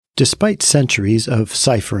Despite centuries of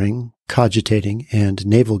ciphering, cogitating, and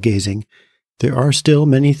navel-gazing, there are still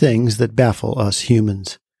many things that baffle us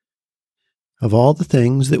humans. Of all the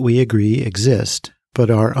things that we agree exist,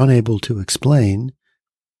 but are unable to explain,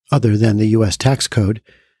 other than the U.S. tax code,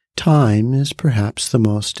 time is perhaps the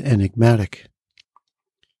most enigmatic.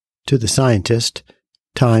 To the scientist,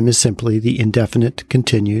 time is simply the indefinite,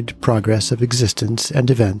 continued progress of existence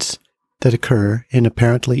and events that occur in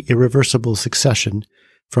apparently irreversible succession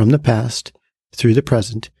from the past, through the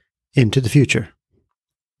present, into the future.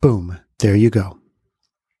 Boom, there you go.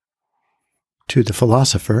 To the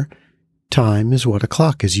philosopher, time is what a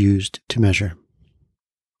clock is used to measure.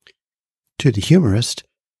 To the humorist,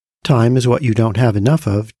 time is what you don't have enough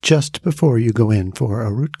of just before you go in for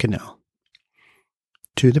a root canal.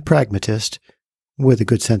 To the pragmatist, with a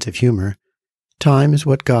good sense of humor, time is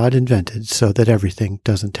what God invented so that everything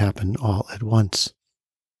doesn't happen all at once.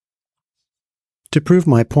 To prove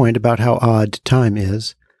my point about how odd time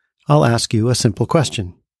is, I'll ask you a simple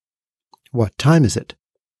question. What time is it?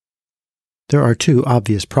 There are two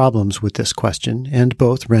obvious problems with this question, and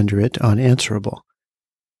both render it unanswerable.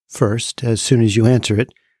 First, as soon as you answer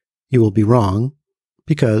it, you will be wrong,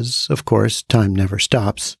 because, of course, time never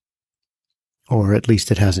stops. Or at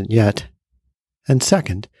least it hasn't yet. And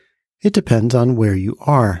second, it depends on where you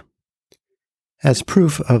are. As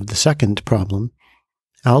proof of the second problem,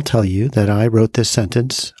 I'll tell you that I wrote this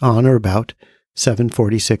sentence on or about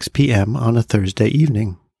 7:46 p.m. on a Thursday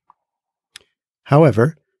evening.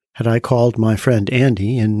 However, had I called my friend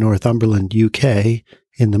Andy in Northumberland, UK,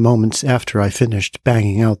 in the moments after I finished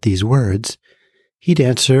banging out these words, he'd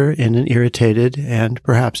answer in an irritated and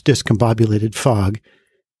perhaps discombobulated fog,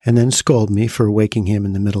 and then scold me for waking him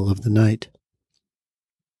in the middle of the night.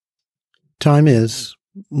 Time is,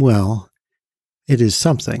 well, it is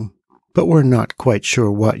something, but we're not quite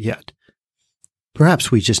sure what yet.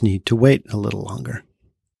 Perhaps we just need to wait a little longer.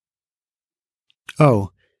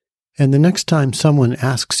 Oh, and the next time someone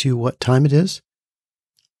asks you what time it is,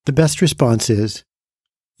 the best response is,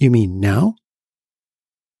 "You mean now?"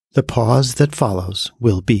 The pause that follows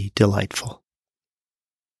will be delightful.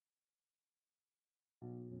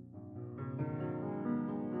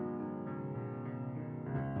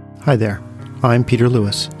 Hi there, I'm Peter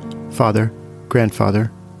Lewis, father,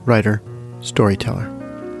 grandfather, writer, storyteller.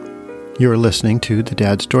 You're listening to The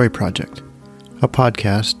Dad Story Project, a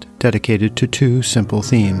podcast dedicated to two simple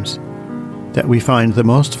themes: that we find the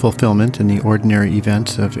most fulfillment in the ordinary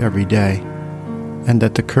events of every day, and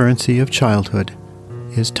that the currency of childhood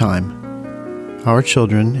is time. Our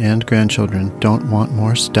children and grandchildren don't want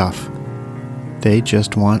more stuff. They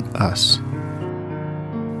just want us.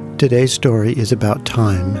 Today's story is about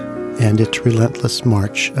time and its relentless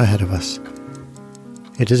march ahead of us.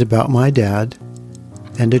 It is about my dad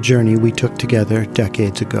and a journey we took together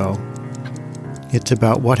decades ago. It's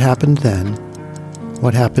about what happened then,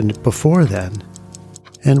 what happened before then,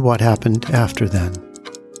 and what happened after then.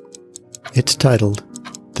 It's titled,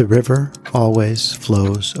 "The River Always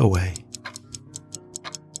Flows Away."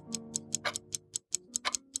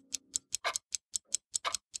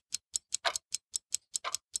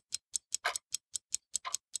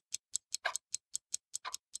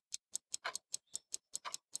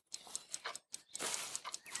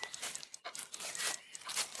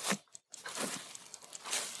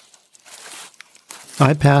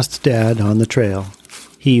 I passed Dad on the trail,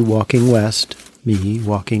 he walking west, me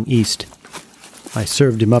walking east. I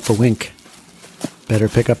served him up a wink. "Better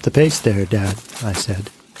pick up the pace there, Dad," I said.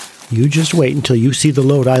 "You just wait until you see the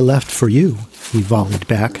load I left for you," he volleyed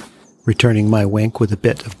back, returning my wink with a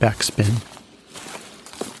bit of backspin.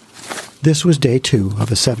 This was day 2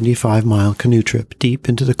 of a 75-mile canoe trip deep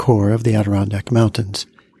into the core of the Adirondack Mountains,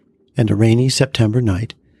 and a rainy September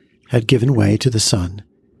night had given way to the sun,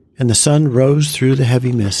 and the sun rose through the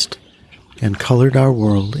heavy mist and colored our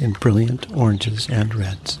world in brilliant oranges and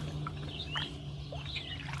reds.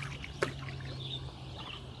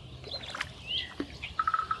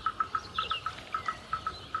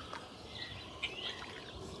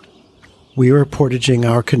 We were portaging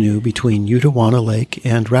our canoe between Utawana Lake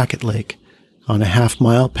and Racket Lake on a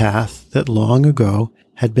half-mile path that long ago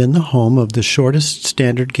had been the home of the shortest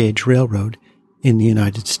standard gauge railroad in the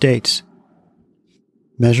United States.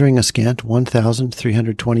 Measuring a scant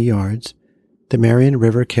 1,320 yards, the Marion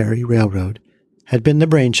River Carry Railroad had been the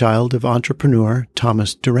brainchild of entrepreneur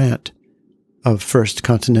Thomas Durant, of First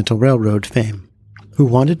Continental Railroad fame, who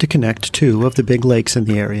wanted to connect 2 of the big lakes in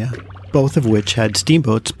the area, both of which had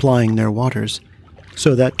steamboats plying their waters,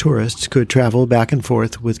 so that tourists could travel back and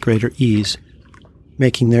forth with greater ease,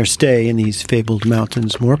 making their stay in these fabled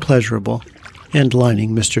mountains more pleasurable and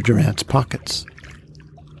lining Mr. Durant's pockets.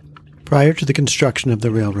 Prior to the construction of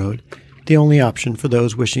the railroad, the only option for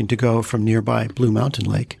those wishing to go from nearby Blue Mountain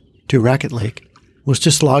Lake to Racket Lake was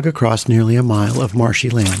to slog across nearly a mile of marshy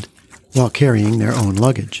land while carrying their own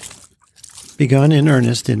luggage. Begun in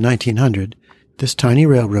earnest in 1900, this tiny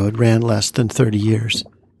railroad ran less than 30 years,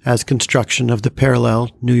 as construction of the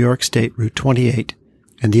parallel New York State Route 28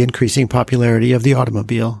 and the increasing popularity of the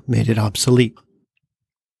automobile made it obsolete.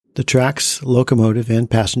 The tracks, locomotive,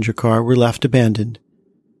 and passenger car were left abandoned,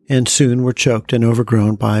 and soon were choked and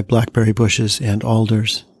overgrown by blackberry bushes and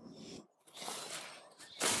alders.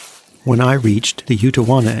 When I reached the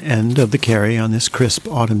Utawana end of the carry on this crisp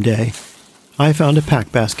autumn day, I found a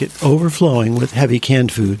pack basket overflowing with heavy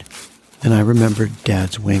canned food, and I remembered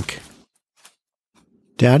Dad's wink.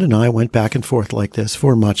 Dad and I went back and forth like this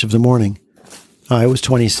for much of the morning. I was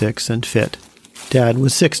 26 and fit. Dad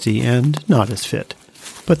was 60 and not as fit.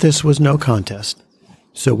 But this was no contest.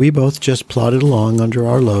 So we both just plodded along under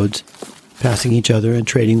our loads, passing each other and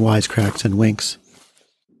trading wisecracks and winks.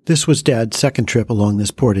 This was Dad's second trip along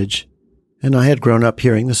this portage, and I had grown up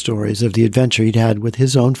hearing the stories of the adventure he'd had with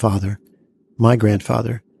his own father, my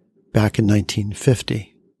grandfather, back in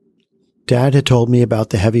 1950. Dad had told me about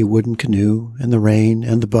the heavy wooden canoe and the rain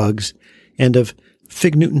and the bugs, and of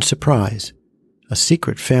Fig Newton's Surprise, a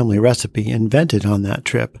secret family recipe invented on that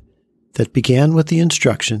trip that began with the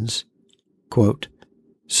instructions, quote,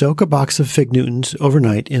 "Soak a box of Fig Newtons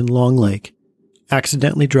overnight in Long Lake,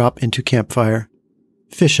 accidentally drop into campfire,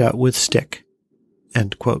 fish out with stick,"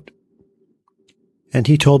 end quote. And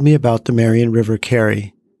he told me about the Marion River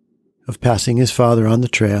carry, of passing his father on the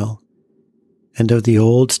trail, and of the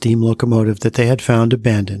old steam locomotive that they had found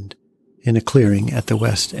abandoned in a clearing at the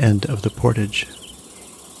west end of the portage.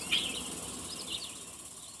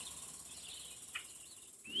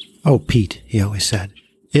 "Oh, Pete," he always said,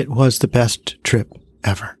 "it was the best trip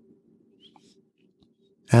ever."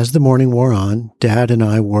 As the morning wore on, Dad and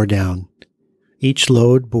I wore down. Each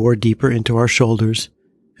load bore deeper into our shoulders,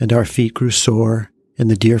 and our feet grew sore, and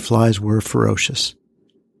the deer flies were ferocious.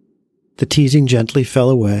 The teasing gently fell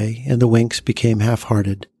away, and the winks became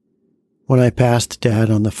half-hearted. When I passed Dad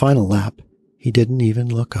on the final lap, he didn't even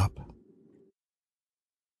look up.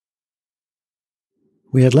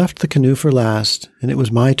 We had left the canoe for last, and it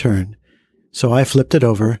was my turn, so I flipped it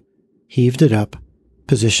over, heaved it up,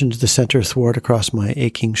 positioned the center thwart across my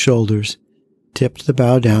aching shoulders, tipped the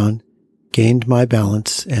bow down, gained my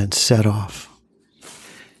balance, and set off.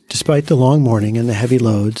 Despite the long morning and the heavy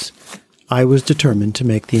loads, I was determined to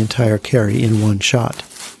make the entire carry in one shot,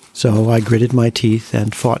 so I gritted my teeth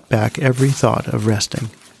and fought back every thought of resting.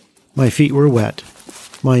 My feet were wet,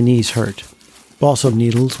 my knees hurt, balsam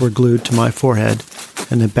needles were glued to my forehead,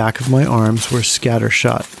 and the back of my arms were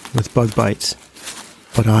scattershot with bug bites,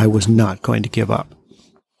 but I was not going to give up.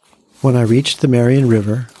 When I reached the Marion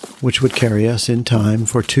River, which would carry us in time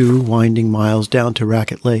for 2 winding miles down to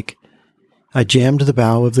Racket Lake, I jammed the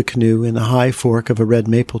bow of the canoe in the high fork of a red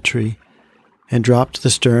maple tree and dropped the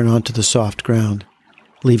stern onto the soft ground,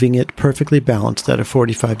 leaving it perfectly balanced at a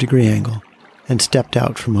 45-degree angle, and stepped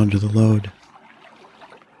out from under the load.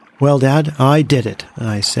 "Well, Dad, I did it,"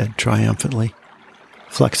 I said triumphantly,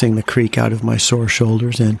 flexing the creak out of my sore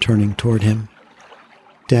shoulders and turning toward him.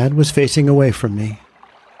 Dad was facing away from me,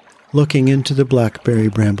 looking into the blackberry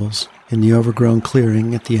brambles in the overgrown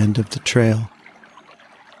clearing at the end of the trail.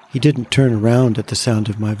 He didn't turn around at the sound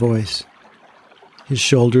of my voice. His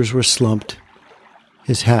shoulders were slumped.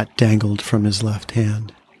 His hat dangled from his left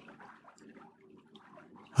hand.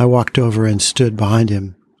 I walked over and stood behind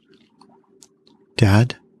him.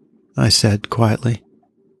 "Dad," I said quietly.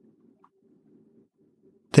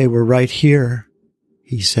 "They were right here,"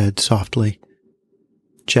 he said softly,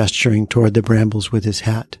 gesturing toward the brambles with his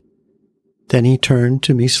hat. Then he turned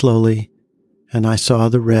to me slowly, and I saw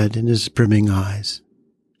the red in his brimming eyes.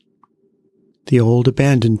 "The old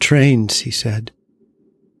abandoned trains," he said.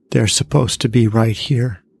 "They're supposed to be right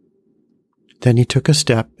here." Then he took a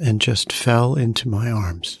step and just fell into my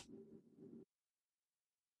arms.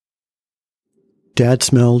 Dad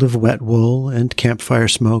smelled of wet wool and campfire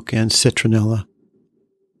smoke and citronella.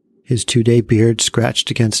 His 2-day beard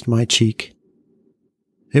scratched against my cheek.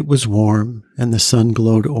 It was warm, and the sun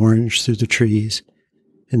glowed orange through the trees,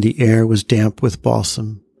 and the air was damp with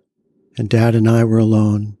balsam, and Dad and I were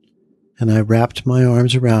alone, and I wrapped my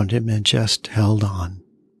arms around him and just held on.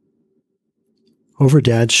 Over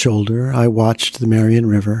Dad's shoulder, I watched the Marion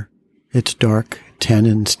River, its dark,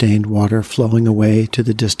 tannin-stained water flowing away to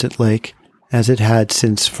the distant lake, as it had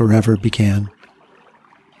since forever began.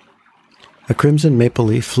 A crimson maple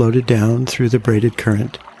leaf floated down through the braided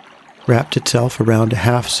current, wrapped itself around a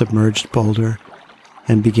half-submerged boulder,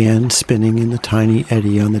 and began spinning in the tiny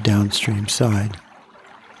eddy on the downstream side.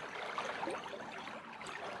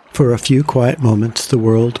 For a few quiet moments the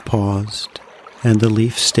world paused, and the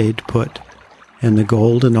leaf stayed put, and the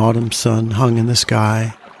golden autumn sun hung in the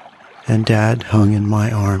sky, and Dad hung in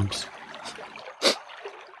my arms.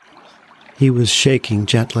 He was shaking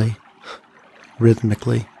gently,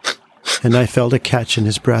 rhythmically, and I felt a catch in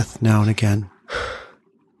his breath now and again.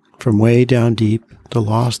 From way down deep, the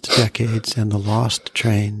lost decades and the lost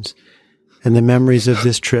trains, and the memories of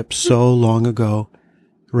this trip so long ago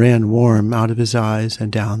ran warm out of his eyes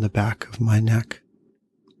and down the back of my neck.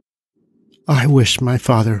 "I wish my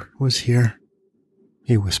father was here,"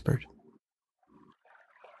 he whispered.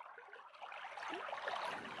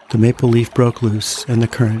 The maple leaf broke loose, and the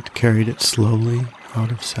current carried it slowly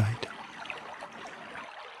out of sight.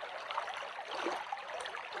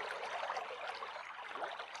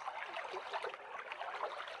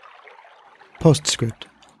 Postscript.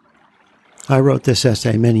 I wrote this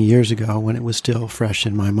essay many years ago when it was still fresh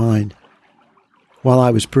in my mind. While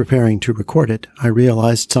I was preparing to record it, I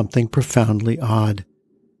realized something profoundly odd.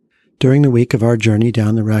 During the week of our journey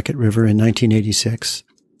down the Racket River in 1986,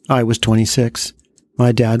 I was 26,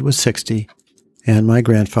 my dad was 60, and my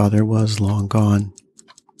grandfather was long gone.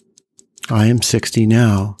 I am 60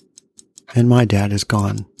 now, and my dad is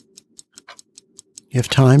gone. If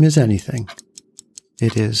time is anything,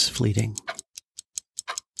 it is fleeting.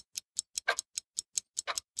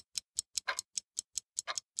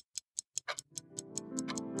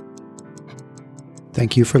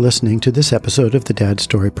 Thank you for listening to this episode of the Dad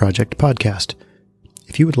Story Project podcast.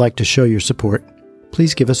 If you would like to show your support,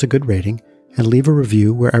 please give us a good rating and leave a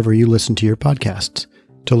review wherever you listen to your podcasts.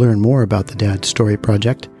 To learn more about the Dad Story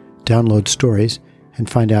Project, download stories, and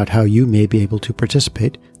find out how you may be able to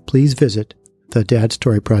participate, please visit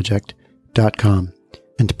thedadstoryproject.com.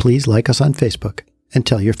 And please like us on Facebook and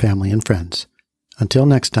tell your family and friends. Until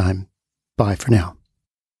next time, bye for now.